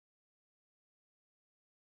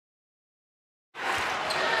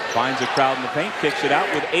Finds a crowd in the paint, kicks it out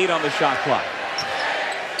with 8 on the shot clock.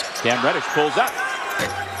 Reddish pulls up.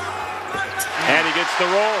 And he gets the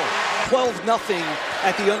roll. 12-0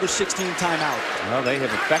 at the under-16 timeout. Well, they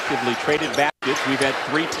have effectively traded baskets. We've had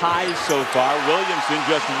 3 ties so far. Williamson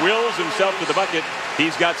just wills himself to the bucket.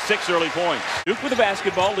 He's got 6 early points. Duke with the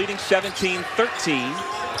basketball, leading 17-13.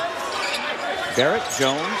 Barrett,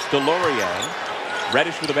 Jones, Delorier.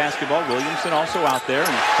 Reddish with the basketball. Williamson also out there.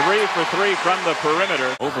 And 3 for 3 from the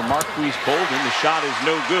perimeter. Over Marquise Bolden. The shot is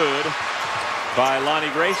no good by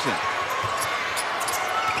Lonnie Grayson.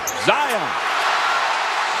 Zion.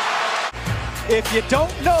 If you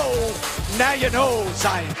don't know, now you know,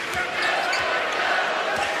 Zion.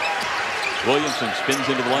 Williamson spins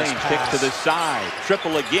into the lane, kicks to the side,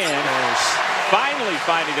 triple again. Finally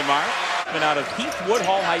finding the mark. Out of Heath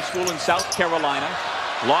Woodhall High School in South Carolina.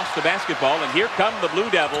 Lost the basketball, and here come the Blue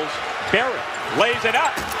Devils. Barrett lays it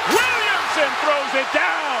up. Williamson throws it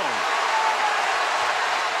down.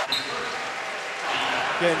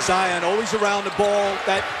 Again, Zion always around the ball.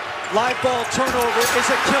 That live ball turnover is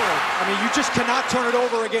a killer. I mean, you just cannot turn it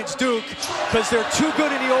over against Duke because they're too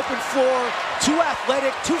good in the open floor, too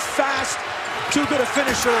athletic, too fast, too good of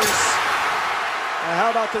finishers.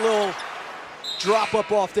 How about the little drop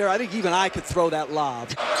up off there? I think even I could throw that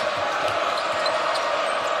lob.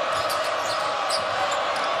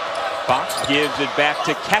 Fox gives it back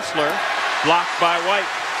to Kessler, blocked by White.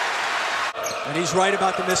 And he's right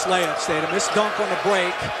about the missed layups. They had a missed dunk on the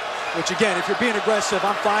break, which again, if you're being aggressive,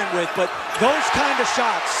 I'm fine with, but those kind of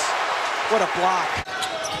shots, what a block.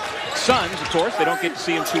 Suns, of course, they don't get to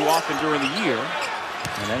see him too often during the year.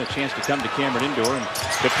 And then a chance to come to Cameron Indoor. And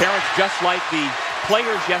the parents, just like the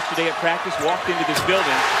players yesterday at practice, walked into this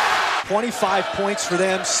building. 25 points for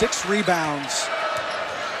them, 6 rebounds.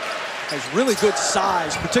 Has really good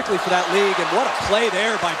size, particularly for that league. And what a play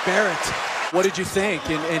there by Barrett. What did you think?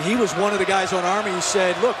 And he was one of the guys on Army who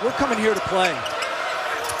said, look, we're coming here to play.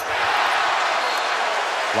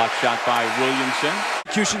 Block shot by Williamson.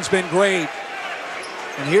 Execution's been great.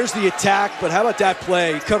 And here's the attack, but how about that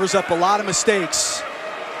play? It covers up a lot of mistakes.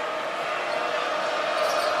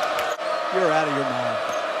 You're out of your mind.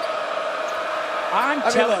 I'm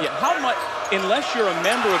telling you, how much, unless you're a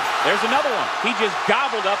member of, there's another one. He just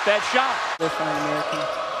gobbled up that shot.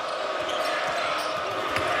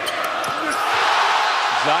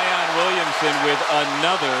 Zion Williamson with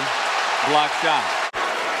another block shot.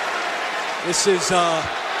 This is,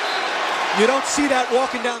 you don't see that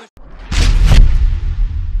walking down the